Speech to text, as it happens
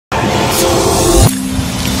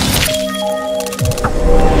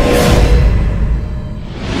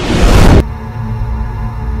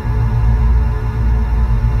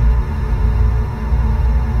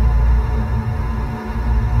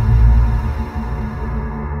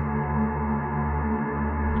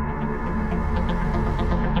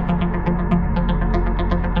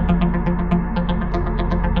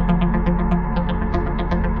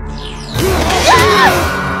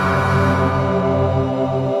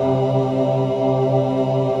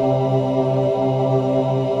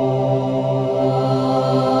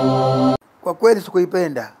kweli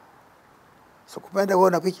sikuipenda. Sikupenda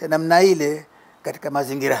kuona picha namna ile katika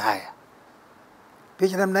mazingira haya.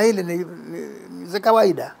 Picha namna ile ni za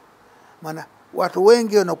kawaida. Maana watu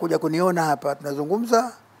wengi wanakuja kuniona hapa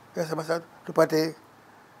tunazungumza, sasa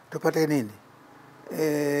tupate nini?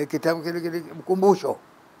 Kitabu kile mkumbusho.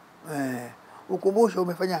 Ukumbusho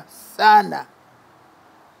umefanya sana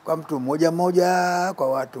kwa mtu mmoja mmoja,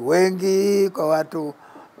 kwa watu wengi, kwa watu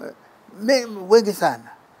wengi sana.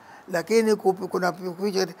 Lakini kuna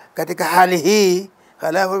picha katika hali hii,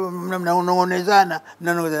 halafu mnaonezana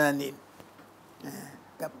nini?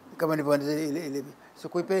 Kama nilivyoanza ile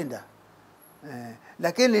sikuipenda.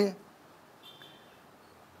 Lakini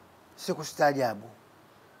sikustaajabu.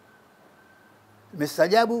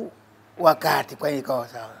 Nimestaajabu wakati kwa ikawa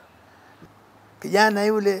sawa. Kijana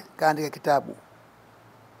yule kaandika kitabu.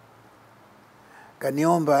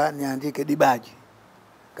 Kaniomba niandike dibaji.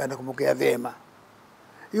 Kaenda kumpokea vyema.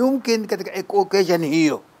 Yumkin katika occasion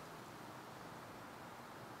hiyo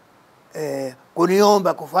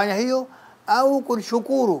kuniomba kufanya hiyo au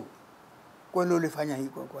kunishukuru kwa nini ulifanya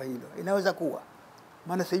hivyo. Kwa hilo inaweza kuwa,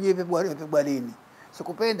 maana sijui pepwa lini.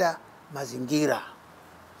 Sikupenda mazingira,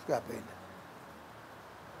 sikupenda.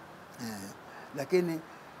 Lakini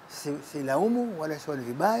silaumu wala sio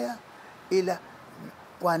vibaya, ila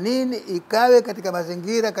kwa nini ikawe katika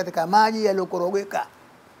mazingira, katika maji yaliyokorogeka?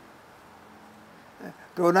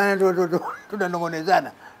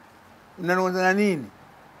 Tunanong'onezana. Unanong'onezana nini?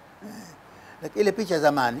 Lakini ile picha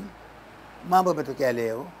zamani, mambo yametokea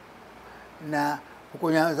leo, na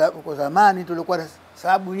huko zamani tulikuwa na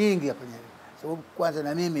sababu nyingi hapo nyingi. Sababu kwanza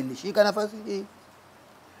na mimi nilishika nafasi hii.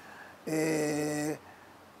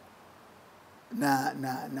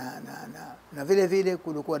 Na vile vile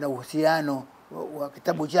kulikuwa na uhusiano wa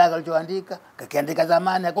kitabu chake alichoandika, kakiandika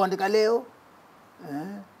zamani akaandika leo.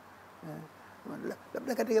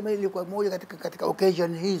 Labda katika ilikuwa moja katika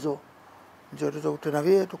occasion hizo ndio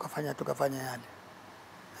tunavyo tukafanya yale.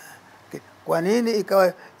 Kwa nini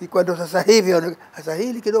ikawa ndo sasa hivi? Sasa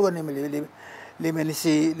hili kidogo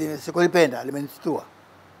sikulipenda, limenistua.